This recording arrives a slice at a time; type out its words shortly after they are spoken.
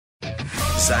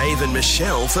Zave and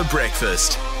Michelle for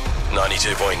breakfast.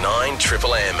 92.9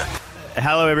 Triple M.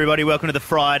 Hello, everybody. Welcome to the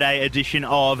Friday edition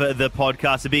of the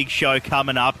podcast. A big show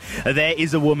coming up. There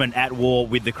is a woman at war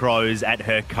with the Crows at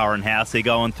her current house. They're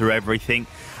going through everything.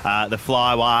 The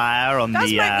fly wire on Does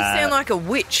the... make me sound like a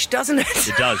witch, doesn't it?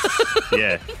 It does,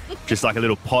 yeah. Just like a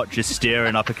little pot just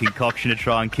stirring up a concoction to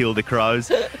try and kill the Crows.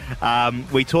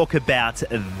 We talk about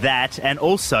that, and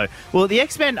also, well, the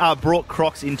X-Men brought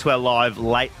Crocs into our lives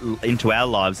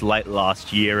late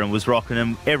last year and was rocking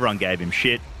them. Everyone gave him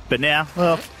shit, but now,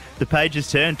 well, the pages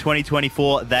turn.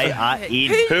 2024, they are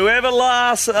in. Whoever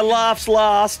laughs last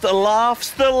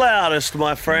laughs the loudest,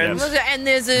 my friends. Yep. And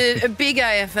there's a big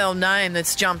AFL name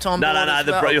that's jumped on board. No. as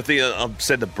well. You're thinking, I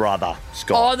said the brother,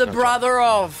 Scott. Oh, the brother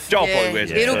of. Joel probably wears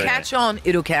it. It'll Yeah. catch on.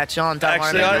 It'll catch on. Don't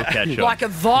Actually, worry It'll about catch it. on. Like a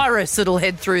virus, it'll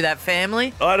head through that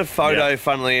family. I had a photo, Yeah.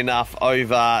 funnily enough,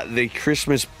 over the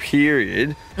Christmas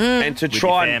period, and to With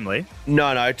try your and family.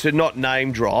 no, to not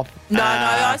name drop. No,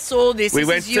 I saw this. We This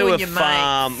went is you to and a your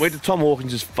farm. mates. Went to Tom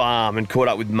Hawkins' farm and caught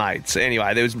up with mates.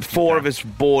 Anyway, there was four of us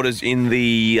boarders in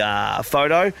the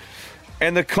photo,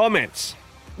 and the comments.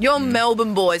 You're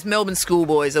Melbourne boys, Melbourne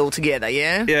schoolboys all together,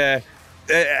 yeah? Yeah,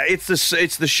 it's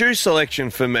the shoe selection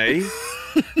for me.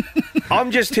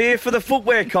 I'm just here for the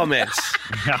footwear comments.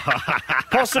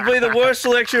 Possibly the worst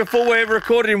selection of footwear ever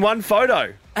recorded in one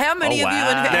photo. How many Oh, of you wow.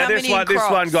 and how Now many in this one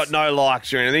Crocs? got no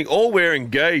likes or anything. All wearing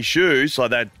gay shoes like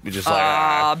that. We're just like,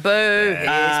 Ah, boo.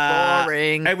 It's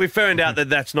boring. And we found out that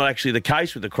that's not actually the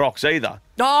case with the Crocs either.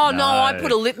 Oh, no, No. I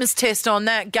put a litmus test on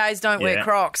that. Gays don't wear Yeah.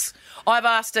 Crocs. I've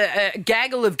asked a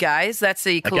gaggle of gays, that's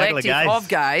the gaggle of collective gays. of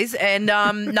gays, and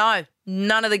no,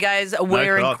 none of the gays are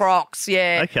wearing Crocs. Crocs.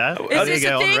 Yeah. Okay. Is There this you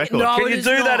go, a on thing? record. No, Can it you is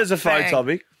do that not. as a phone Bang.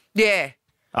 topic? Yeah.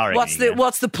 I reckon What's you the can.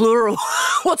 what's the plural?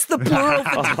 What's the plural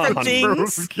for different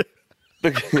things?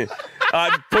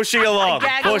 Pushing along.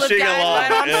 Gaggle of Pushing gays, along.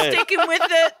 mate. I'm Yeah. sticking with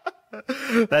it.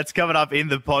 That's coming up in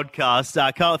the podcast.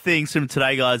 A couple of things from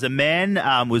today, guys. A man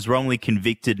was wrongly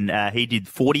convicted, and he did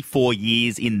 44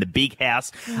 years in the big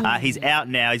house. He's out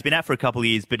now. He's been out for a couple of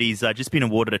years, but he's just been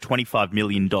awarded a $25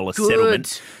 million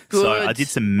settlement. Good. So I did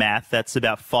some math. That's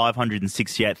about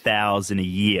 $568,000 a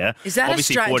year. Is that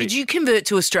Obviously Australia? Did you convert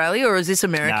to Australia or is this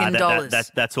American dollars?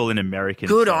 That's all in American.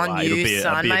 Good so, on it'll you, be,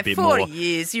 son, it'll be a mate. bit 40 more.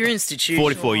 years. You're institutional.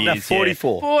 44 years. No, yeah.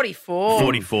 44. 44.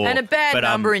 44. And a bad But,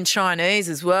 number in Chinese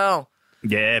as well.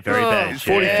 Yeah, very Oh, bad.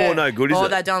 44 no good, is oh, it?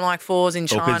 they don't like fours in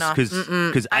China.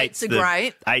 Because Eights are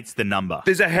great. Eight's the number.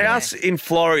 There's a house in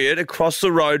Floreat across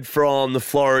the road from the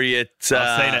Floreat.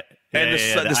 I've seen it. And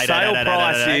Yeah, the sale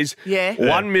price is Yeah.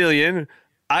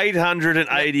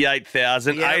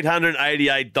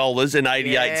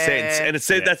 $1,888,888.88, and it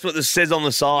says Yeah. that's what it says on the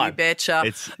You side. betcha.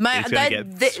 It's gonna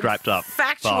get scrapped up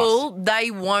Factual, they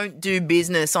won't do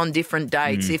business on different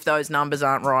dates if those numbers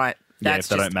aren't right. Yeah, That's if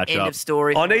they just don't match end up. of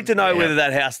story. I need to know Yeah. whether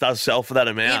that house does sell for that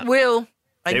It amount. will.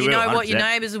 And It you will, know what your 100%.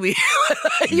 neighbours will be.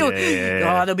 Yeah.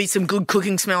 Oh, there'll be some good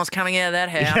cooking smells coming out of that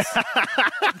house.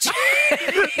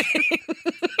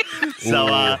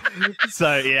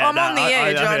 So yeah. I'm on the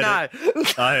edge, I heard know.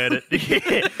 it. I heard it.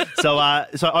 Yeah. So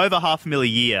over $500,000 a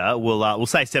year, we'll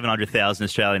say 700,000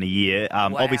 Australian a year.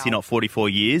 Obviously not 44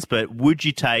 years, but would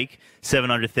you take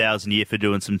 700,000 a year for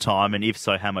doing some time? And if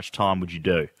so, how much time would you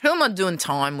do? Who am I doing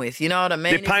time with? You know what I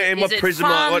mean? They're paying Is what it prison?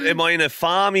 fun? What, am I in a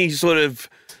farmy sort of?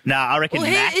 Nah, I reckon Well,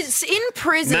 here max. it's in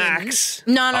prison. Max?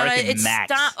 No, I no, reckon it's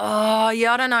max. Oh,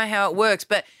 yeah, I don't know how it works,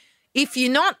 but if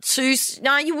you're not too,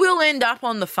 no, you will end up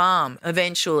on the farm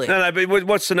eventually. No, but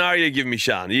what scenario are you giving me,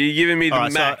 Sean? Are you giving me the All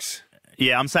right, so- max?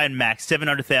 Yeah, I'm saying max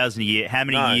 700,000 a year. How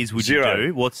many No, years would zero. you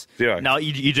do? What's Zero. No,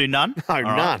 you do none. No, All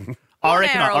right. none. I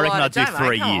reckon Hour a I'd lot do a day, mate,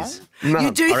 3 come years. on.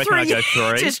 You do I reckon I'd 3 go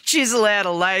 3. Just chisel out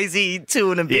a lazy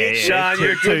 2 and a bit. Yeah. Sean,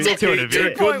 you're a Two and a good-looking,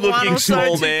 bit. good-looking or so,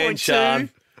 small man, 2.2. Sean.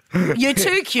 You're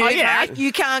too cute, Oh, yeah. mate.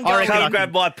 You can't I go. reckon Come I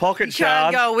grab my pocket, You Sean.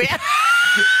 can't go with.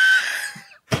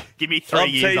 Give me 3 I'll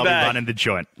years, I'll be teabag. running the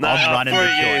joint. No, I'm running 3 the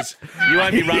joint. years. You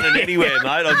won't be running anywhere, mate.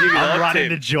 I'll give you I'm that running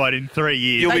the tip. joint in 3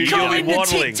 years. You'll They be- call you'll be him the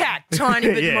waddling. Tic Tac, tiny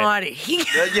but Yeah. mighty.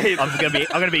 I'm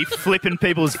gonna be flipping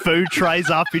people's food trays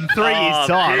up in 3 years'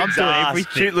 time. I'm pig's doing ass.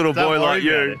 everything. Cute little Don't boy worry like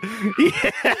you. about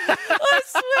it. I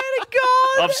swear to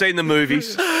God. I've seen the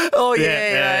movies. Oh, Yeah,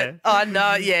 yeah. yeah. Oh,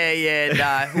 no,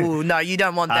 yeah, no. Ooh, no, you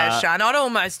don't want that, Sean. I'd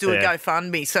almost do a yeah.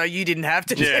 GoFundMe so you didn't have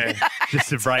to do Yeah. that. Just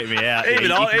to break me out. Even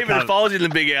Yeah, you can if I come- was in the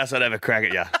big house, I'd have a crack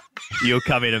at you. You'll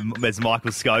come in as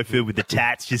Michael Schofield with the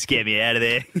tats. Just get me out of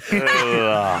there.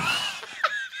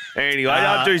 Anyway,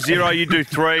 I'll do 0. You do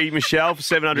 3, Michelle, for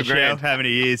 700 Michelle, grand. how many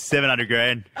years? 700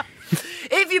 grand.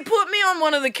 If you put me on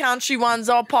one of the country ones,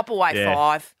 I'll pop away Yeah.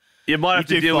 5. You might have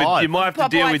You to do deal with. five. You might have to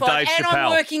deal with Dave and I'm Chappelle.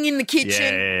 working in the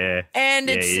kitchen. Yeah. And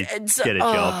Yeah, it's get a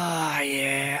job. Oh,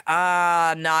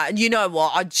 yeah. No. You know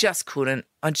what? I just couldn't.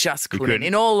 couldn't?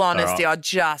 In all honesty, All right. I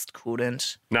just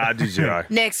couldn't. Nah, do zero.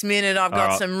 Next minute, I've got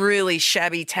right. some really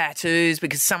shabby tattoos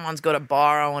because someo's got a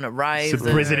biro and a razor. Some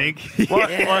prison ink.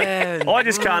 Yeah. I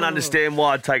just can't understand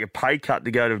why I'd take a pay cut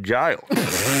to go to jail.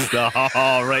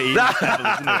 Oh, right.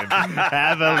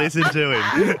 Have a listen to him.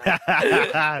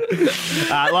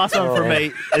 Last one from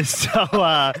me.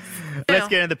 So let's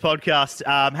get into the podcast.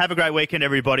 Have a great weekend,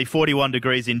 everybody. 41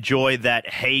 degrees. Enjoy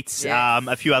that heat. Yes.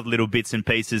 A few other little bits and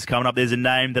pieces coming up. There's a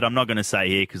name that I'm not going to say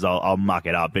here because I'll muck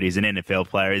it up, but he's an NFL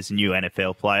player. He's a new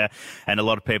NFL player, and a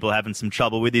lot of people are having some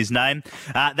trouble with his name.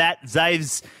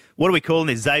 Zave's... What are we calling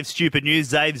this? Zave's Stupid News.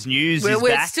 Zave's News is We're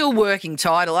back. still working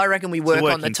title. I reckon we work on the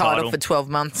working title title. for 12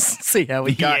 months. See how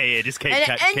we go. Yeah, just keep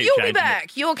And keep you'll be changing it.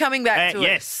 back. You're coming back to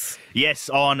us. Yes,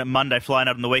 on Monday, flying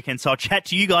out on the weekend. So I'll chat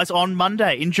to you guys on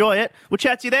Monday. Enjoy it. We'll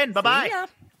chat to you then. Bye-bye. Yeah.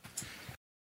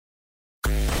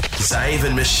 Zave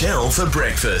and Michelle for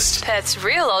breakfast. Perth's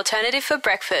real alternative for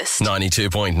breakfast.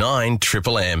 92.9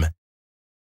 Triple M.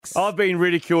 I've been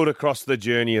ridiculed across the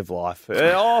journey of life.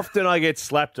 Often I get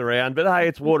slapped around, but hey,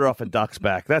 it's water off a duck's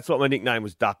back. That's what my nickname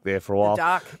was, Duck, there for a while.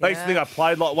 Duck, I used to think I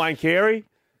played like Wayne Carey.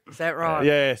 Is that right?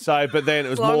 Yeah, so, but then it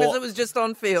was As long more... as it was just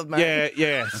on field, mate.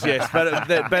 Yeah, yes.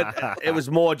 But it was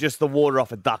more just the water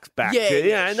off a duck's back.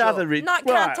 Yeah, sure. nothing... No,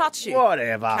 can't touch you.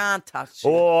 Whatever. Can't touch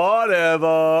you.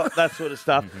 Whatever. That sort of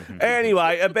stuff.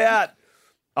 Anyway,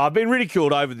 I've been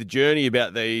ridiculed over the journey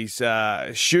about these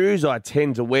shoes I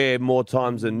tend to wear more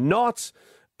times than not.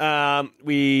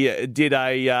 We did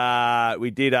a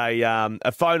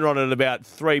phone on it about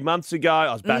 3 months ago.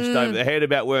 I was bashed over the head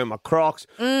about wearing my Crocs.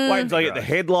 Wait until I get the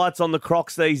headlights on the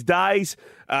Crocs these days.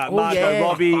 Margot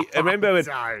Robbie, remember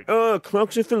when,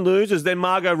 Crocs are for losers. Then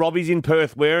Margot Robbie's in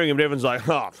Perth wearing them, and everyone's like,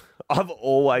 I've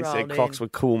always said Crocs were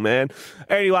cool, man.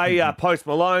 Anyway, Post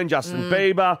Malone, Justin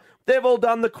Bieber. They've all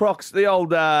done the Crocs, the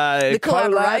old The collabs.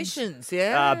 collaborations,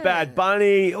 yeah. Bad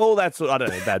Bunny, all that sort. I don't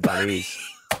know who Bad Bunny is.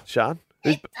 Sean?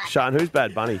 Who's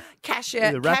Bad Bunny? Cash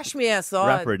me outside.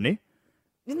 Rapper, isn't he?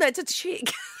 Isn't that a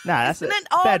chick? Nah, that's Isn't it. it?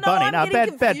 Oh, Bad no, Bunny. I'm No,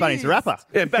 getting Bad Bunny's a confused. rapper.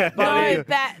 Yeah, Bad Bunny. No,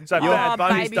 Bad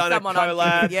Bunny's baby, done a someone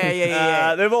collab.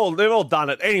 Yeah. They've all done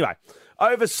it. Anyway,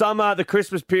 over summer, the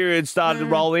Christmas period started to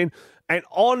roll in. And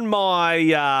on my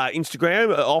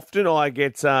Instagram, often I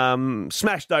get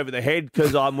smashed over the head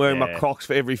because I'm wearing my Crocs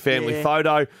for every family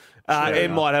photo.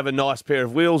 Em might have a nice pair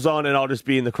of wheels on and I'll just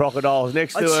be in the crocodiles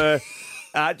next to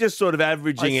her. Just sort of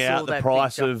averaging I saw out the that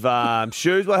price picture. of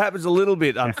shoes. Well, it happens a little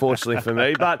bit, unfortunately, for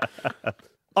me. But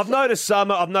I've noticed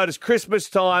summer, I've noticed Christmas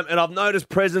time, and I've noticed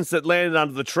presents that landed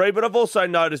under the tree. But I've also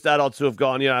noticed adults who have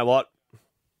gone, you know what?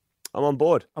 I'm on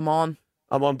board. I'm on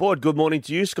board. Good morning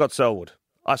to you, Scott Selwood.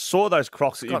 I saw those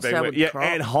Crocs that you've been wearing. Yeah, Crocs.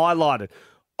 and highlighted.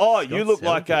 Oh, you look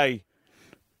like a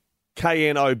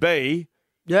KNOB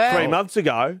 3 months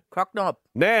ago. Croc knob.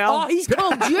 Now, Oh, he's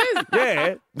called you.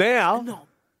 yeah, now,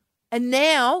 And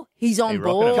now he's on rocking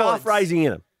board. it. calf raising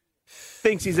in him.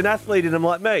 Thinks he's an athlete in him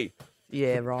like me.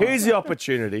 Yeah, right. Here's the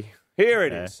opportunity. Here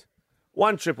it is.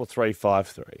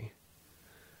 1-3-3-3-5-3.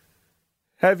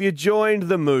 Have you joined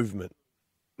the movement?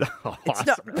 It's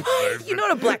not, you're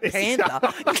not a Black Panther.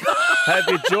 Have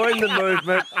you joined the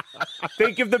movement?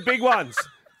 Think of the big ones.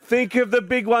 Think of the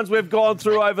big ones we've gone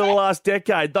through over the last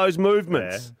decade, those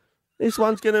movements. This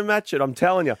one's going to match it, I'm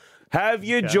telling you. Have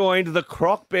you joined the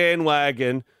Croc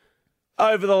bandwagon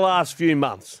over the last few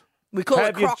months? We call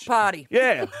Have it you Croc Party.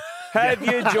 Yeah. Have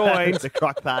you joined, The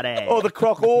Croc Party. or the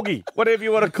Croc Orgy, whatever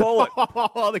you want to call it?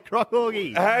 Oh, the Croc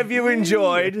Orgy. Have you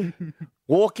enjoyed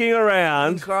walking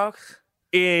around Crocs.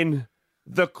 in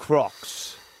the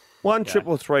Crocs?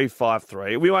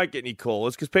 1-3-3-3-5-3. We won't get any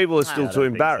callers because people are still too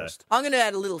embarrassed. I'm going to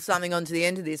add a little something onto the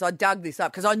end of this. I dug this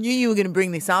up because I knew you were going to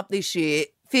bring this up this year.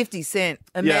 50 Cent,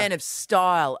 a man of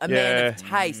style, a man of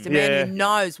taste, a man who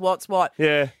knows what's what.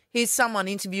 Yeah. Here's someone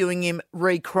interviewing him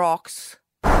re Crocs.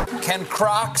 Can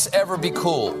Crocs ever be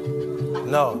cool?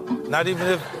 No, not even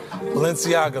if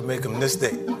Balenciaga make them this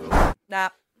day. Nah,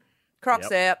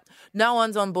 Crocs out. No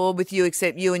one's on board with you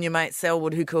except you and your mate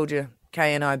Selwood, who called you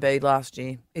KNOB last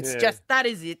year. It's just, that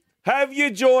is it. Have you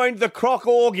joined the Croc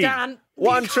Orgy? Done.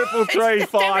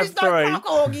 1-3-3-3-5-3. There is no Croc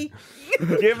Orgy.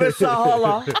 Give us a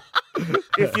holler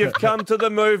if you've come to the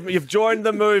movement. You've joined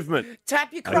the movement.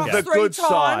 Tap your Crocs The 3 good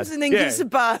times side. and then Yeah. give us a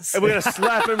buzz. And we're going to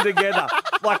slap them together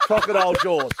like crocodile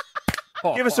jaws.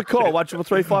 Give us a call,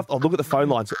 13335. Oh, look at the phone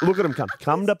lines. Look at them come.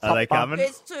 Come to Papa. Are they coming?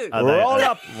 There's two. Are they- Roll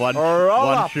up. One Roll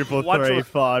up.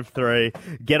 33353.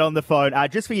 Get on the phone.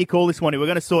 Just for your call this morning, we're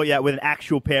going to sort you out with an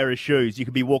actual pair of shoes. You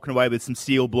could be walking away with some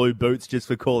steel blue boots just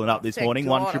for calling up this morning.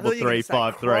 Thank God. I thought you were gonna say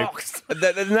 13353. Crocs. No,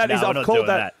 we're not doing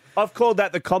that. I've called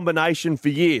that the combination for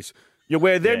years. You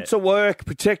wear them to work,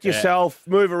 protect yourself,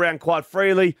 move around quite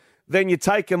freely. Then you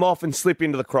take them off and slip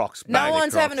into the Crocs. No Bang.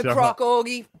 one's having a Crocs. croc,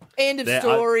 Augie. End of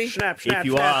story. Snap, If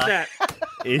you snap, are- snap.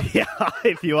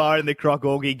 If you are in the Croc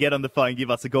Augie, get on the phone, give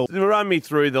us a call. Run me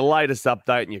through the latest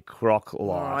update in your Croc life.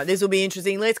 All right, this will be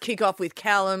interesting. Let's kick off with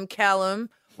Callum. Callum,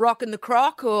 rocking the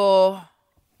croc or...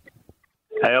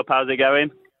 Hey up, how's it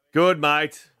going? Good,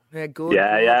 mate. Yeah, good.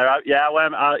 I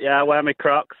wear my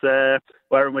Crocs.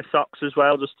 Wear them with socks as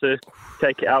well, just to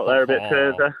take it out there a bit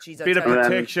further. Jeez, I Bit of tell you,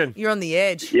 protection. You're on the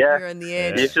edge. Yeah. You're on the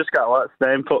edge. You've just got what's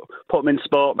name. Put them in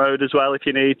sport mode as well if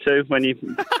you need to. When you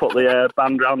put the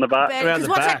band around the back. Because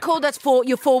what's that called? That's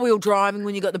your four-wheel driving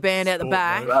when you got the band out the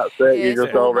back. That's it. Yeah, You're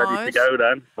just all sport ready to mode. go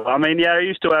then. I mean, yeah, I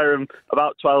used to wear them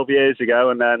about 12 years ago,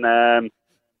 and then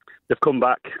they've come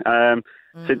back.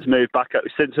 Since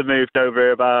I moved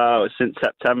over here since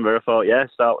September, I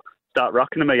thought, start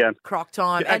rocking them again. Croc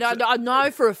time. And I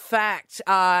know for a fact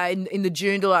in the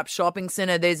Joondalup shopping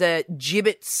centre there's a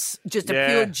Jibbitz, just a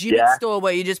pure Jibbitz store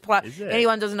where you just plug.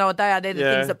 Anyone doesn't know what they are. They're the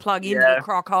things that plug into the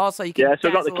Croc hole so you can so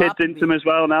I've got the kids into them as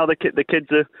well now. The kids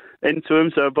are into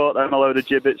them, so I bought them a load of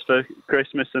Jibbitz for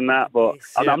Christmas and that. But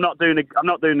I'm not doing the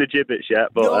Jibbitz yet.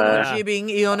 But You're not jibbing.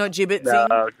 You're not Jibbitzing.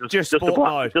 no, just sport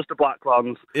mode. the black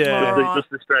ones. Yeah. Just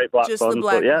the straight black Just the ones.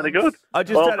 black But yeah, they're good. I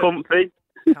just All had a- comfy.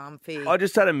 Comfy. I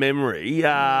just had a memory.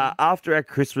 After our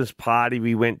Christmas party,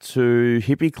 we went to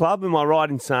Hippie Club. Am I right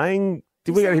in saying?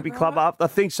 Did we go to Hippie Club up? I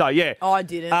think so. Yeah. Oh, I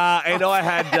didn't. And I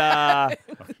had,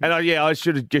 I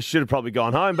should have probably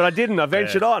gone home, but I didn't. I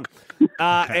ventured on,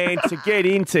 and to get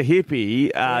into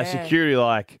Hippie,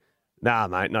 security nah,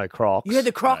 mate, no Crocs. You had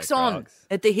the Crocs on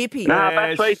at the hippie. Nah,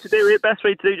 best way to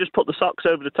do, just put the socks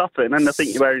over the top of it, and then I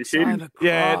think you're wearing shoes.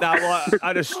 Yeah, no,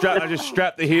 I just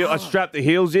strapped the heel. I strapped the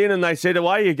heels in, and they said,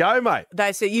 "Away you go, mate."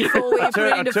 They said you put it into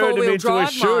turned them four-wheel into a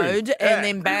drive shoe. mode, and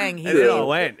then bang, And then I here.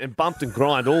 went and bumped and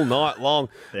grind all night long.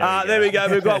 There we go.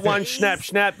 We've got one snap.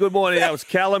 Good morning. That was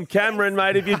Callum Cameron,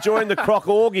 mate. Have you joined the Croc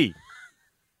Augie?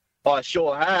 I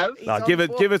sure have.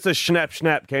 Give us a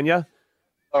snap, can you?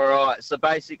 All right. So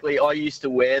basically, I used to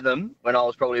wear them when I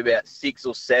was probably about 6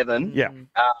 or 7. Yeah.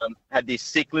 Had this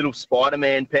sick little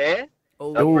Spider-Man pair.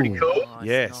 Oh, That was pretty cool. nice,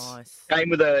 Yes. Nice. Came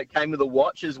with a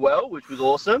watch as well, which was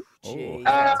awesome. Gee,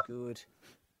 that's good.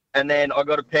 And then I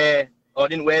got a pair. I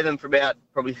didn't wear them for about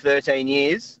probably 13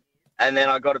 years. And then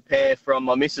I got a pair from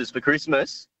my missus for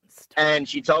Christmas. And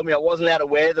she told me I wasn't allowed to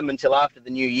wear them until after the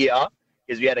new year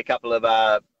because we had a couple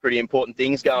of pretty important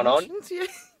things going on.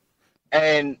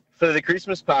 And for the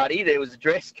Christmas party, there was a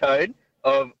dress code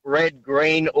of red,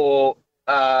 green, or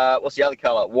what's the other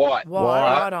colour? White.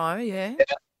 Righto, yeah.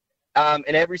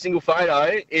 In every single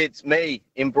photo, it's me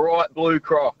in bright blue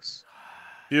Crocs.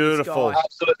 Beautiful.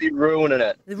 Absolutely ruining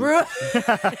it.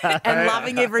 And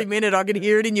loving every minute. I could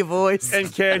hear it in your voice. And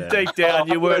Cam, deep down,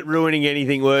 you weren't ruining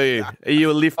anything, were you? You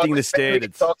were lifting the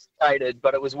standards. Intoxicated,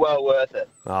 but it was well worth it.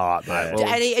 All right, mate. Well,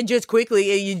 And just quickly,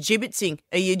 are you gibbetzing?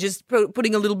 Are you just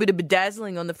putting a little bit of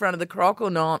bedazzling on the front of the Croc or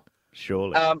not?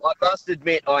 Surely. I must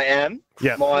admit I am.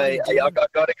 Yeah. I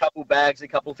got a couple bags, a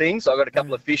couple things. I got a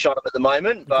couple of fish on them at the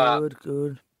moment. But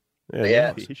Good.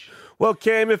 yeah. Well,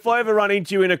 Cam, if I ever run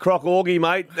into you in a Croc Augie,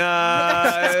 mate,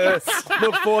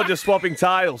 look forward to swapping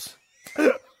tails.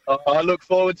 I look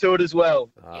forward to it as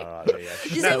well. All right, there you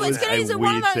go. Is it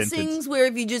one of weird those sentence. things where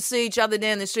if you just see each other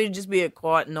down the street, it'd just be a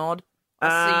quiet nod? I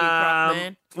see you, Croc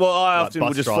man. Well, I Like often will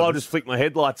bus just drivers. I'll just flick my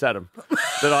headlights at them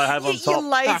that I have on top. Your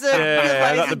laser, Yeah,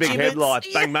 I your got the big laser headlights.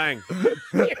 gibbets. Bang,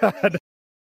 bang.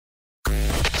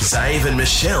 Zave and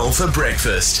Michelle for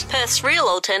breakfast. Perth's real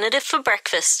alternative for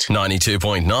breakfast.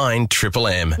 92.9 Triple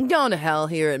M. I'm going to hell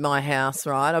here at my house,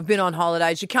 right? I've been on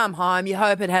holidays. You come home, you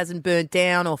hope it hasn't burnt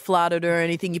down or flooded or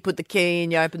anything. You put the key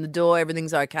in, you open the door,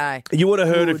 everything's okay. You would have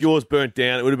heard if yours burnt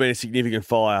down, it would have been a significant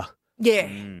fire. Yeah.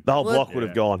 The whole block would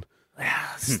have gone.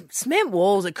 Cement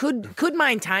walls, it could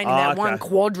maintain in that okay. one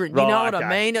quadrant. You know Right, what I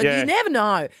okay. mean? Yeah. You never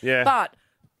know. Yeah. But,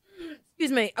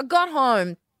 excuse me, I got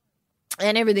home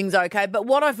and everything's okay. But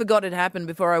what I forgot had happened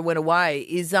before I went away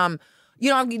is, I've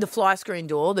got the fly screen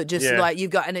door that just you've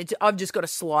got, and I've just got a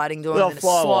sliding door Little and then a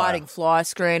fly sliding wire. fly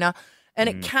screener. And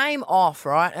it came off,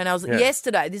 right? And I was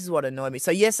yesterday, this is what annoyed me.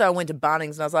 So yesterday I went to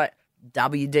Bunnings and I was like,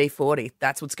 WD-40.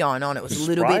 That's what's going on. It was a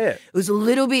little Spray bit it. it was a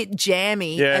little bit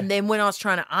jammy. Yeah. And then when I was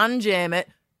trying to unjam it,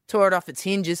 tore it off its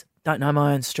hinges. Don't know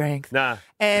my own strength. Nah.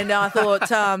 And I thought,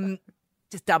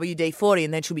 just WD-40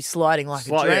 and then she'll be sliding like a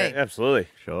dream. Yeah, absolutely.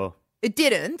 Sure. It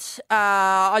didn't.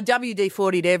 I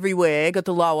WD-40'd everywhere, got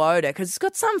the low odour because it's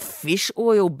got some fish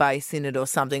oil base in it or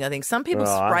something, I think. Some people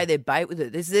spray their bait with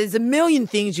it. There's a million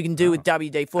things you can do with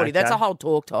WD-40. Okay. That's a whole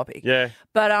talk topic. Yeah.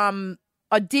 But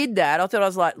I did that. I thought I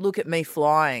was like, look at me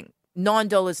flying.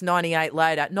 $9.98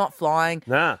 later, not flying.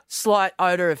 Nah. Slight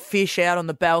odour of fish out on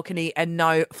the balcony and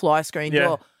no fly screen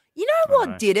door. You know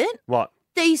what did it? What?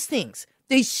 These things.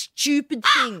 These stupid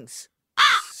things.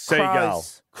 Seagull.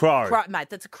 Crow. Mate,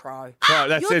 that's a crow. Crow.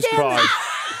 That You're says down crow.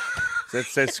 That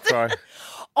says crow.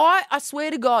 I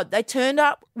swear to God, they turned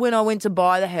up when I went to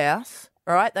buy the house,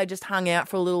 all right? They just hung out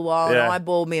for a little while and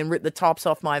eyeballed me and ripped the tops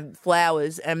off my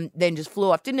flowers and then just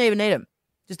flew off. Didn't even eat them.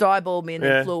 Just eyeballed me and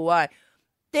then flew away.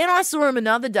 Then I saw them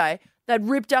another day. They'd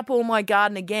ripped up all my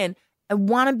garden again and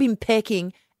one had been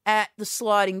pecking at the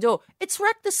sliding door. It's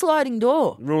wrecked the sliding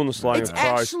door. Ruin the sliding It's of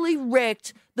crows. actually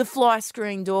wrecked the fly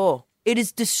screen door. It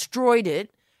has destroyed it.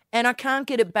 And I can't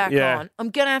get it back on. I'm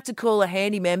going to have to call a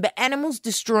handyman. But animals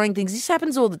destroying things, this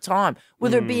happens all the time.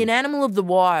 Whether it be an animal of the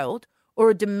wild or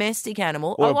a domestic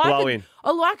animal. Or a blow-in.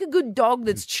 I like a good dog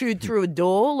that's chewed through a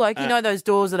door. Like, you know those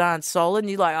doors that aren't solid? And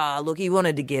you're like, look, he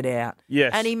wanted to get out.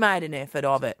 Yes. And he made an effort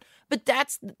of it. But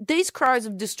these crows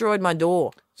have destroyed my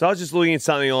door. So I was just looking at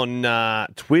something on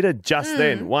Twitter just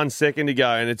then, 1 second ago,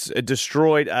 and it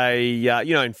destroyed in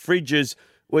fridges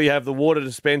where you have the water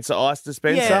dispenser, ice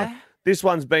dispenser. Yeah. This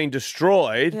one's been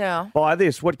destroyed by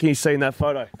this. What can you see in that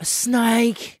photo? A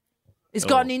snake. It's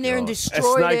gotten in there and A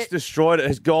destroyed snake's it. destroyed it,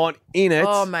 has gone in it.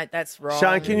 Oh, mate, that's wrong.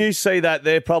 Shane, can you see that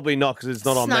there? Probably not because it's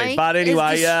not on me. Snake But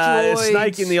anyway, is a destroyed.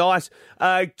 snake in the ice.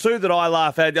 Two that I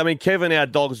laugh at. I mean, Kevin, our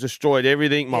dog's destroyed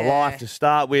everything, my life to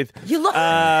start with. You look.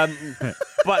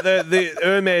 But the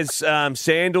Hermes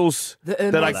sandals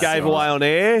that I gave away on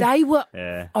air. They were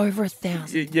over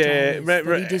 $1,000.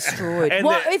 That he destroyed. And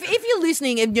if you're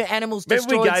listening and your animals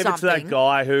remember destroyed we gave something, it to that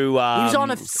guy who he was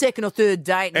on a second or third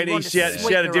date, and, and he she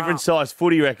had a different size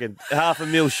foot, he reckoned. Half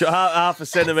a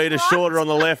centimetre shorter on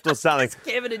the left or something.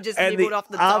 Kevin had just And nibbled the off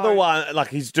the other toe. one, like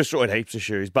he's destroyed heaps of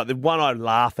shoes, but the one I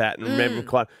laugh at and remember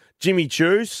quite, Jimmy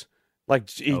Choos, like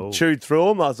he chewed through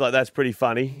them. I was like, that's pretty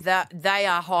funny. That they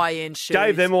are high end shoes.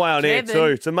 Gave them away on air Kevin, too.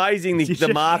 It's amazing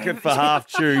the market for half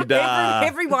chewed.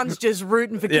 Everyone's just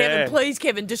rooting for Kevin. Please,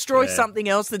 Kevin, destroy something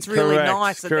else that's really Correct,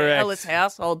 nice at the correct. Ellis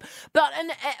household. But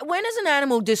when has an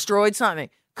animal destroyed something?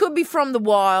 Could be from the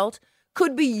wild.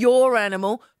 Could be your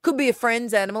animal. Could be a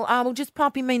friend's animal. We'll just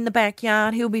pop him in the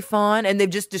backyard. He'll be fine. And they've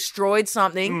just destroyed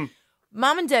something.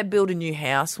 Mum and Dad built a new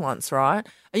house once, right?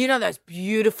 And you know those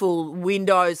beautiful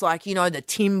windows, like, you know, the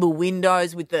timber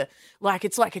windows with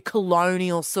it's like a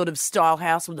colonial sort of style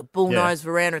house with a bullnose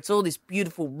veranda. It's all this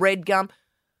beautiful red gum.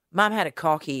 Mum had a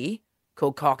cocky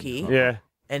called Cocky. Yeah.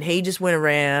 And he just went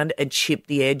around and chipped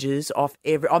the edges off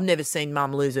I've never seen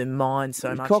Mum lose her mind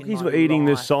so much. Cockies were eating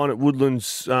the sign at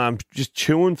Woodlands, just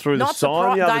chewing through the Not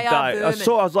sign the other they are day. vermin.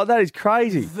 I was like, that is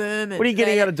crazy. Vermin. What are you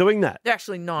getting out of doing that? They're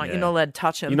actually not. You're not allowed to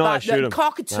touch them. You're not allowed But to shoot the 'em.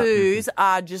 cockatoos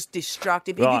are just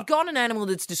destructive. If Right. you've got an animal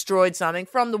that's destroyed something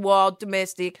from the wild,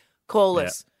 domestic, call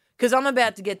us. Because I'm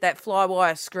about to get that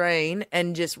flywire screen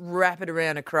and just wrap it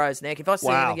around a crow's neck. If I see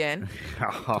them again.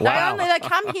 They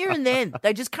come here and then.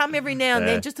 They just come every now and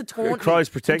then just to taunt me. Crow's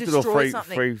and protected or destroy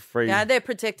something. free? Yeah, they're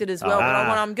protected as well. But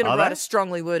I'm going to write a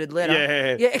strongly worded letter.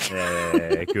 Yeah.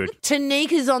 Yeah, good.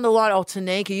 Tanika's on the line. Oh,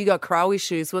 Tanika, you got crow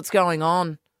issues. What's going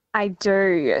on? I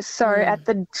do. So at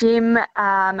the gym,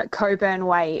 Coburn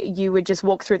Way, you would just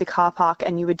walk through the car park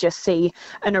and you would just see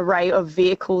an array of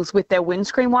vehicles with their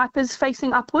windscreen wipers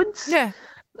facing upwards. Yeah.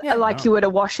 Like you were to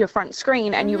wash your front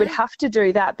screen, and you would have to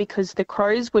do that because the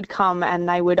crows would come and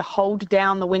they would hold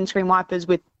down the windscreen wipers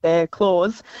with their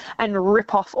claws and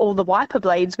rip off all the wiper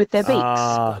blades with their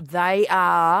beaks. They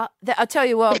are. I tell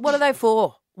you what are they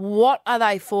for? What are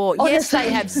they for? Yes, they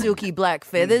have silky black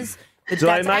feathers. But Do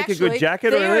they that's make a good actually-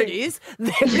 jacket or There it anything? is.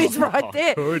 There it is right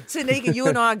there. Tanika, you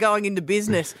and I are going into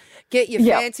business. Get your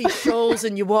fancy shawls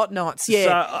and your whatnots. Yeah.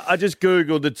 So I just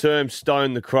Googled the term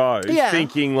stone the crows, Yeah.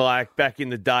 thinking like back in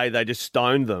the day they just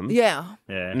stoned them. Yeah.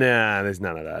 Nah, there's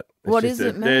none of that. What does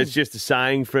it mean? It's just a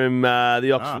saying from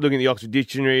the Oxford, looking at the Oxford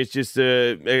Dictionary. It's just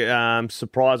a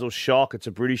surprise or shock. It's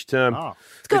a British term.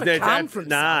 It's got to come from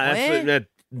somewhere.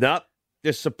 Nope.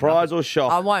 Just surprise or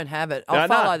shock. I won't have it. I'll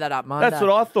follow that up Monday. That's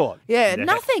what I thought. Yeah,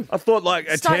 nothing. I thought like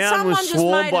a town someone was just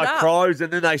swarmed made by it up. crows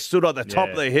and then they stood at the top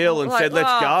of the hill and said,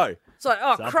 let's go. It's like,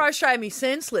 crochet me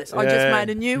senseless. I just made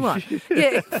a new one.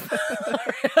 Yeah.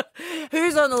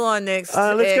 Who's on the line next?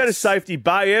 Let's go to Safety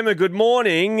Bay. Emma, good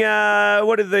morning.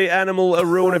 What did the animal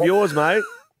ruin of yours, mate?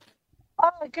 Oh,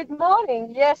 good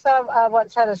morning. Yes, I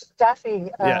once had a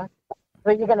staffy, Yeah.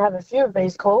 but you're going to have a few of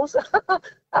these calls.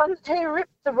 He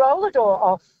ripped the roller door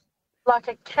off like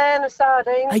a can of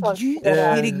sardines. Are you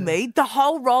kidding me? The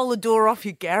whole roller door off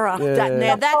your garage.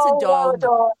 Now, that's the a whole roller dog.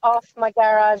 door off my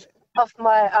garage, off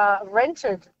my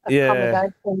rented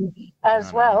accommodation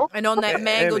as well. And on that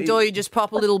mangled door, you just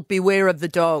pop a little beware of the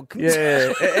dog.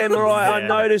 Yeah. Am I right? I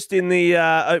noticed in the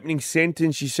opening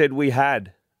sentence you said we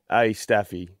had a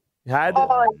staffy. Had?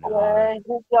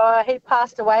 Yeah, he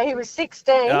passed away. He was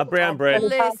 16. Brown bread.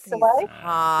 When he passed away.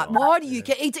 Why do you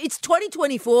care? It's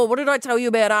 2024. What did I tell you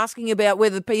about asking about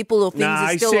whether people or things are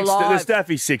he's still 16. alive? The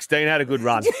staffy's 16. Had a good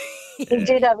run. He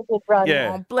did have a good run.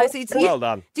 Yeah. Oh, bless you. Well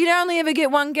done. Did he only ever get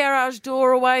one garage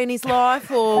door away in his life,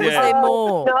 or was Yeah. there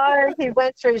more? No, he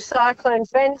went through cyclone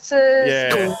fences.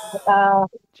 Yeah.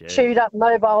 He chewed up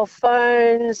mobile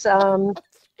phones.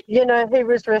 He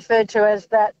was referred to as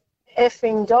that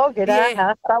effing dog at our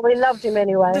house, but we loved him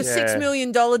anyway. The $6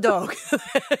 million dog.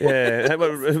 Yeah,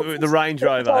 the Range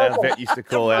Rover, our vet used to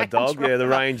call our dog. Yeah, the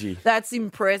Rangy. That's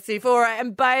impressive. All right,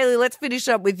 and Bailey, let's finish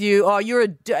up with you. Oh,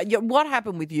 what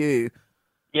happened with you?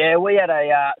 Yeah, we had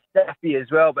a staffy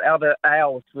as well, but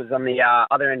ours was on the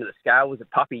other end of the scale. Was a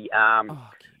puppy.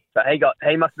 So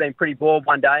he must have been pretty bored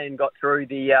one day and got through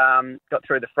the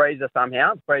freezer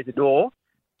somehow, the freezer door,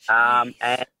 and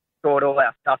stored all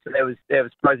our stuff. So there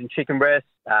was frozen chicken breasts,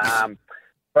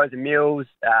 frozen meals,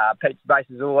 pizza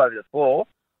bases all over the floor.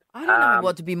 I don't know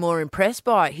what to be more impressed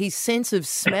by, his sense of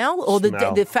smell or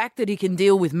the fact that he can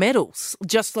deal with metals,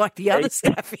 just like the other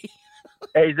staffy.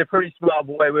 He's a pretty smart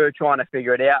boy. We were trying to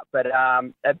figure it out, but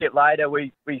a bit later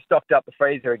we stocked up the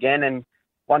freezer again and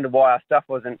wondered why our stuff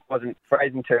wasn't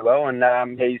freezing too well,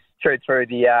 and he's chewed through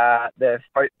the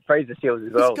freezer seals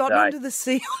as well. He's got under the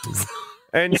seals.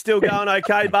 And still going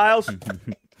okay, Bales?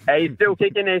 He's still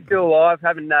kicking. He's still alive.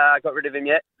 Haven't got rid of him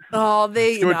yet. Oh, there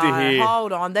you Good go. to hear.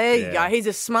 Hold on. There you go. He's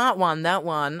a smart one, that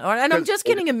one. All right, and I'm just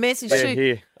getting a message too.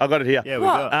 Here. I got it here. Yeah, we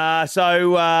got it.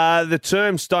 So the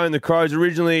term Stone the Crows,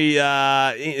 originally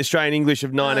Australian English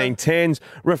of 1910s,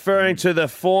 referring to the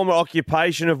former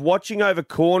occupation of watching over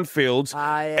cornfields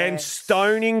and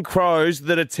stoning crows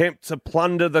that attempt to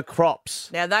plunder the crops.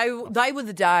 Now, they were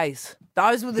the days.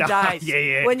 Those were the days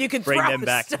Yeah. when you could bring throw them a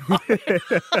back.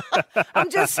 stone. I'm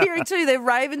just hearing too, they're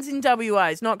ravens in WA.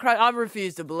 It's not crows. I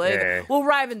refuse to believe Yeah. it. Well,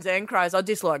 ravens and crows, I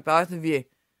dislike both of you.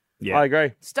 Yeah. I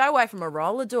agree. Stay away from a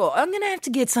roller door. I'm going to have to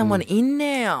get someone in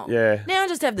now. Yeah. Now I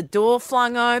just have the door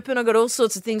flung open. I've got all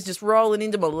sorts of things just rolling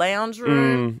into my lounge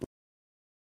room.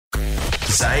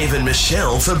 Zave and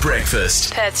Michelle for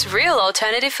breakfast. Perth's real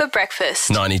alternative for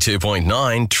breakfast.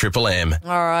 92.9 Triple M.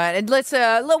 All right, and let's,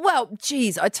 well,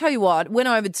 geez, I tell you what, went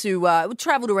over to,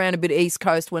 travelled around a bit East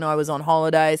Coast when I was on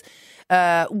holidays,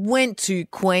 went to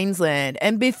Queensland,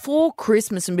 and before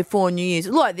Christmas and before New Year's,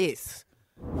 like this.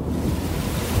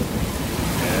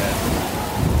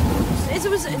 It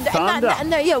was Thunder.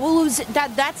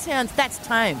 that's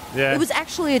tame. Yeah. It was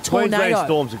actually a tornado. Queensland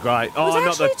storms are great. It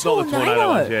was not the tornado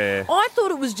ones. Yeah. I thought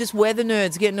it was just weather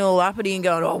nerds getting all uppity and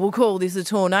going, we'll call this a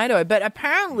tornado. But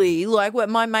apparently, like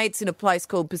my mate's in a place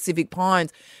called Pacific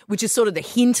Pines, which is sort of the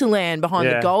hinterland behind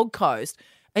the Gold Coast.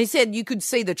 And he said you could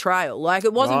see the trail. Like,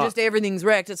 it wasn't just everything's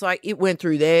wrecked. It's like it went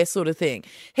through there sort of thing.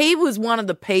 He was one of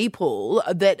the people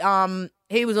that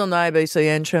he was on the ABC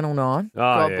and Channel 9.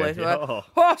 God bless him.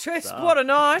 Oh, just what a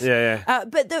night. Yeah.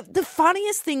 But the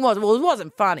funniest thing was, well, it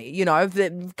wasn't funny, it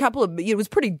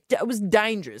was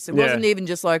dangerous. It wasn't even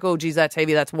just like, oh, geez, that's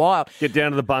heavy, that's wild. Get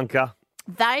down to the bunker.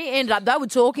 They were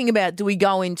talking about, do we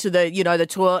go into the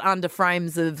toilet under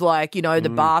frames of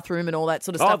the bathroom and all that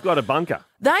sort of stuff. I've got a bunker.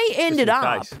 They ended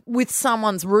up with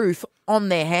someone's roof on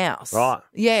their house. Right.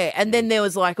 Yeah, and then there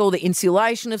was all the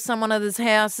insulation of someone else's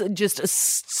house just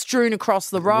strewn across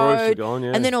the road. Roofs are gone,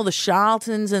 yeah. And then all the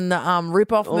charlatans and the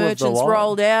rip-off merchants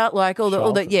rolled out,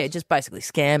 just basically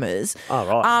scammers. Oh,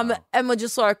 right. And we're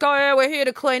just like, we're here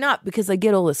to clean up because they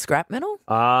get all the scrap metal.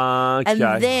 Okay. And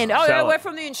then, Sell we're it.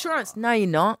 from the insurance. No, you're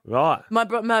not. Right.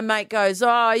 My mate goes,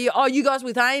 you guys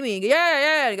with Amy?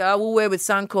 Yeah. I go, well, we're with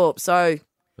Suncorp, so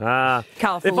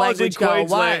colourful language go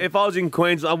away. If I was in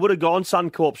Queensland, I would have gone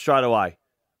Suncorp straight away.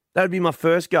 That would be my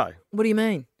first go. What do you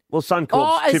mean? Well,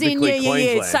 Suncorp's typically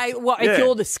Queensland. Say, if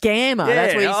you're the scammer,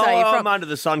 that's where you say you're from. I'm under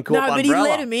the Suncorp No, but umbrella.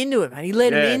 he let him into it, man. He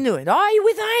let him into it. Oh, you're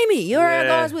with Amy. You're our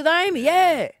guys with Amy.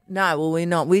 Yeah. No, well, we're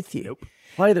not with you. Nope.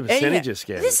 Play the percentages,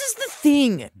 scam. This is the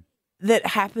thing that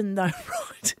happened, though,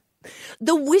 right?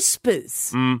 The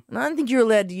whispers. And I don't think you're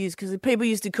allowed to use, because people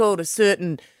used to call it a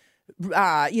certain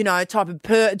type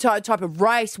of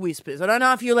race whispers. I don't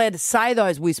know if you're allowed to say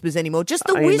those whispers anymore. Just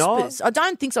the whispers. I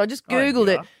don't think so. I just Googled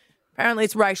it. Apparently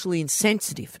it's racially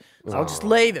insensitive. So I'll just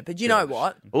leave it. But you know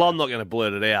what? Well, I'm not going to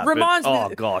blurt it out. Reminds but,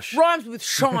 me. Oh, gosh. Rhymes with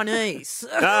Chinese.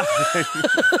 I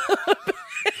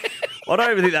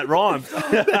don't even think that rhymes. No,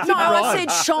 I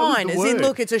said shine, as in,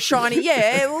 look, it's a shiny.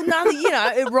 Yeah, well,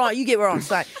 nothing, right, you get what I'm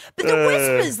saying. But the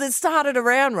whispers that started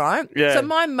around, right? Yeah. So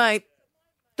my mate,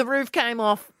 the roof came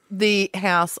off the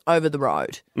house over the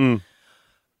road.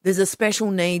 There's a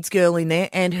special needs girl in there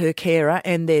and her carer,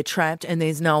 and they're trapped, and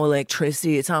there's no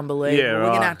electricity. It's unbelievable. Yeah, We're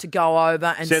going to right. have to go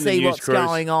over and Send the see news what's crews.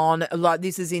 going on. Like,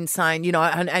 this is insane,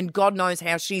 and God knows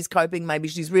how she's coping. Maybe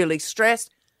she's really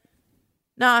stressed.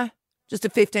 No. Just a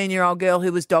 15-year-old girl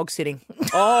who was dog sitting.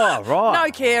 Oh, right.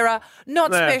 No carer,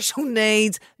 not Yeah. special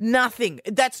needs, nothing.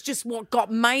 That's just what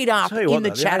got made up Tell you in what, the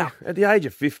though, chatter. At the age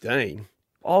of 15,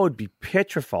 I would be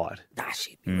petrified.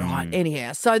 She'd be right.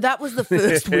 Anyhow, so that was the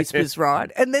first whispers,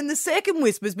 right? And then the second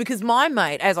whispers, because my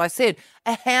mate, as I said,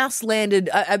 a house landed,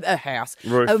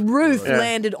 a roof Yeah.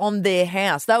 landed on their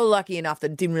house. They were lucky enough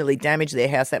that it didn't really damage their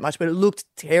house that much, but it looked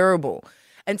terrible.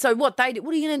 And so what they did,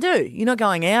 what are you going to do? You're not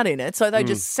going out in it. So they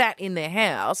just sat in their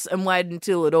house and waited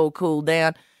until it all cooled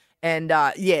down. And,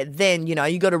 then,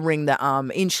 you got to ring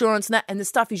the insurance and that. And the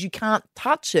stuff is you can't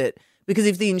touch it because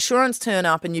if the insurance turn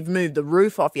up and you've moved the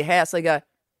roof off your house, they go,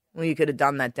 well, you could have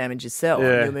done that damage yourself.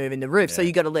 Yeah. You're moving the roof. So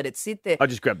you got to let it sit there. I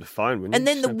just grabbed the phone. Wouldn't And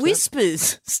you? then the Snap, snap.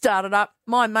 whispers started up.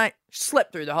 My mate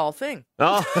slept through the whole thing.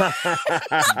 Oh.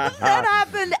 That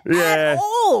happened Yeah. at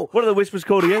all. What are the whispers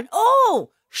called again? Oh,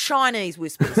 Chinese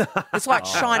whispers. It's like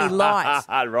shiny lights.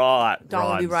 Right. Don't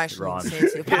want to be racially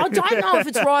insensitive. I don't know if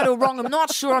it's right or wrong. I'm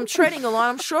not sure. I'm treading a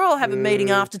line. I'm sure I'll have a meeting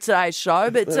after today's show.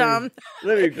 But Let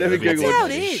me Google how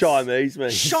what it is. Chinese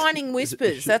means. shining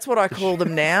whispers. That's what I call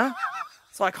them now.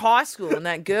 It's like high school and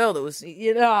that girl that was,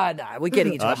 no, we're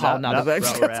getting into a whole nother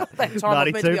version. we're out.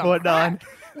 92.9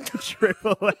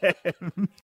 Triple M.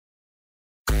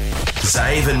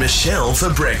 Zave and Michelle for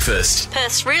breakfast.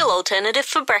 Perth's real alternative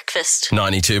for breakfast.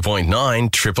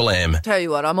 92.9 Triple M. Tell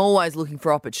you what, I'm always looking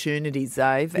for opportunities,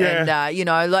 Dave. Yeah.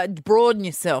 And, like broaden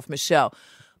yourself, Michelle.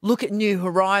 Look at new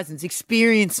horizons,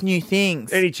 experience new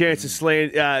things. Any chance to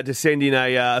send in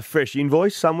a fresh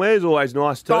invoice somewhere is always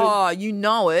nice too. Oh, you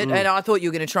know it. And I thought you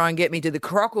were going to try and get me to the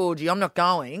croc orgy. I'm not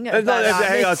going.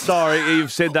 Hang on, sorry,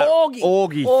 you've said that. Orgy.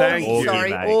 Thank you.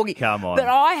 Sorry, mate. orgy. Come on. But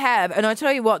I have, and I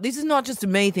tell you what, this is not just a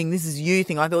me thing, this is a you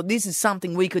thing. I thought this is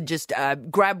something we could just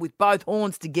grab with both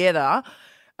horns together.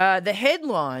 The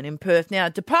headline in Perth now,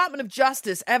 Department of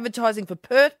Justice advertising for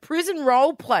Perth prison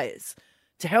role players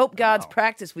to help guards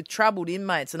practice with troubled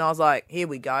inmates. And I was like, here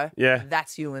we go. Yeah.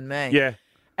 That's you and me. Yeah.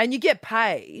 And you get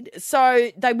paid. So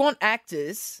they want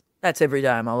actors. That's every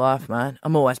day of my life, mate.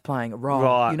 I'm always playing a role.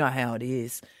 Right. You know how it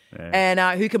is. Yeah.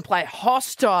 And who can play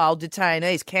hostile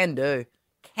detainees. Can do,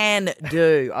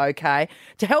 okay?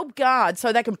 To help guards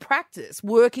so they can practice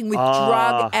working with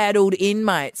drug-addled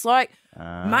inmates. Like,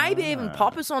 maybe even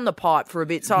pop us on the pipe for a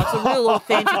bit so it's a real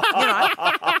authentic,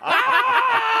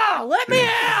 let me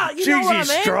out! You know what I mean?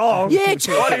 She's strong. Yeah, I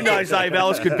didn't know Zave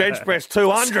Ellis could bench press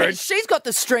 200. She's got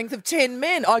the strength of 10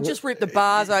 men. I just ripped the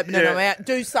bars open and I'm out.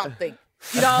 Do something.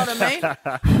 You know what I mean?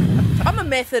 I'm a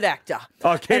method actor.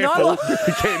 Oh, careful.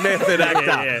 Method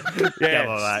actor. Come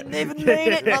on, mate. Never mean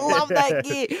it. I love that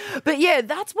gear. But yeah,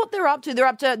 that's what they're up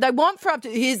to. They want for up to,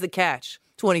 here's the catch,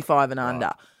 25 and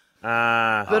under.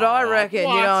 But I reckon, you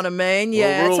know what I mean?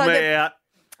 Yeah. Well, rule me out.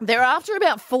 They're after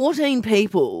about 14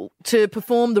 people to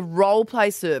perform the role play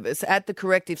service at the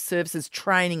Corrective Services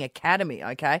Training Academy,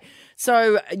 okay?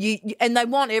 So, and they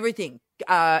want everything.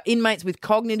 Inmates with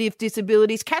cognitive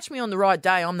disabilities. Catch me on the right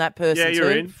day. I'm that person Yeah,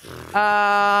 you're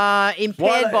too.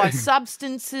 Impaired by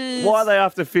substances. Why are they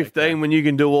after 15 when you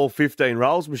can do all 15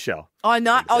 roles, Michelle? I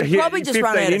know. I'll probably just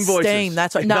run out of invoices. steam.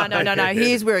 That's right. No.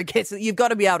 Here's where it gets. You've got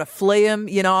to be able to flee them.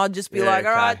 I'll just be like,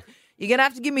 all right. You're going to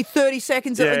have to give me 30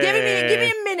 seconds. Give me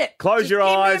a minute. Close your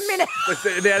eyes. Give me a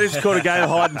minute. Now this is called a game of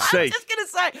hide and seek. I'm just going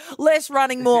to say, less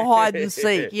running, more hide and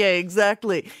seek. Yeah,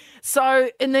 exactly. So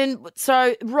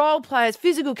role players,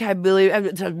 physical capability,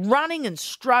 running and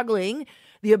struggling,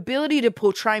 the ability to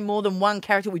portray more than one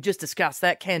character, we just discussed,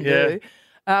 that can do,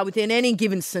 within any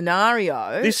given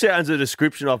scenario. This sounds a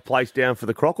description I've placed down for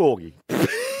the croc orgy.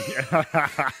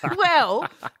 Well,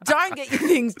 don't get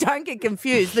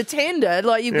confused. The tender,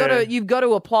 like you've got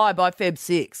to apply by Feb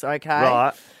 6, okay?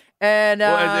 Right. And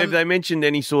have they mentioned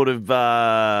any sort of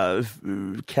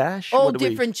cash? All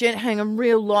different hang on,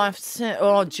 real life.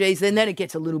 Oh, geez, then it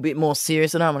gets a little bit more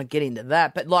serious. I don't want to get into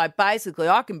that, but like basically,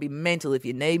 I can be mental if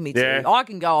you need me to. Yeah. I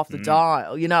can go off the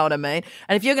dial. You know what I mean?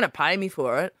 And if you're going to pay me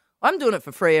for it, I'm doing it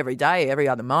for free every day, every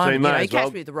other moment. So you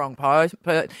catch me at the wrong post,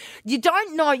 but you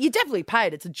don't know. You definitely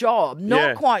paid. It's a job.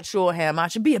 Not quite sure how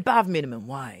much. It'd be above minimum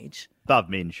wage. Above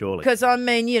min, surely. Because, I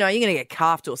mean, you're going to get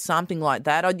cuffed or something like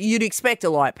that. You'd expect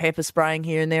a light pepper spraying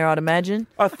here and there, I'd imagine.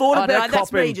 I thought about copying.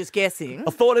 That's me just guessing.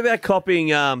 I thought about copying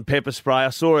pepper spray.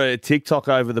 I saw a TikTok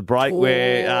over the break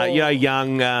where,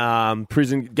 young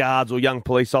prison guards or young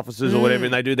police officers or whatever,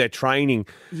 and they do their training.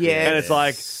 Yeah. And it's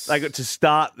like they got to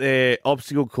start their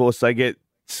obstacle course, they get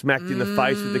smacked in the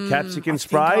face with the capsicum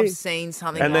spray. I've seen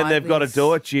something and then like they've got to this.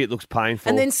 do it. Gee, it looks painful.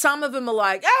 And then some of them are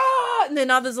like, ah, and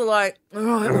then others are like, all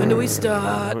right, when do we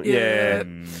start? Yeah.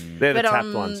 They're the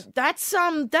tapped ones. That's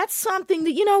something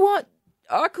that, you know what?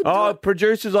 I could do it.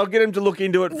 Producers, I'll get them to look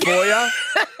into it for you.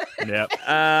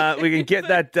 Yep. We can get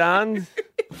that done.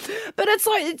 But it's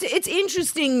like, it's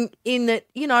interesting in that,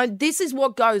 this is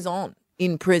what goes on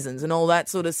in prisons and all that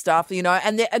sort of stuff,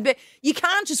 and but you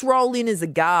can't just roll in as a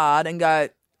guard and go,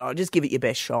 just give it your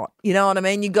best shot. You know what I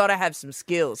mean? You got to have some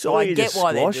skills. So I get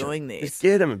why they're doing this. Just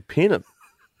get them and pin them.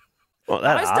 Not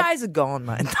that Those hard. days are gone,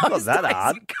 mate. Not that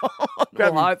hard.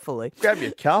 Hopefully. Grab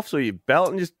your cuffs or your belt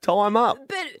and just tie them up.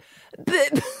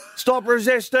 But stop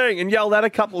resisting and yell that a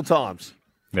couple of times.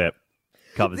 Yep.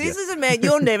 Covers this you. is a man,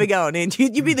 you're never going in.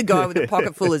 You'd be the guy with a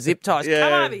pocket full of zip ties.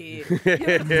 Come over here.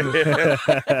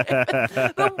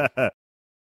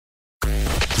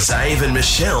 Zave and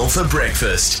Michelle for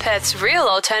breakfast. Perth's real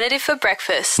alternative for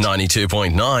breakfast.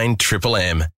 92.9 Triple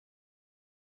M.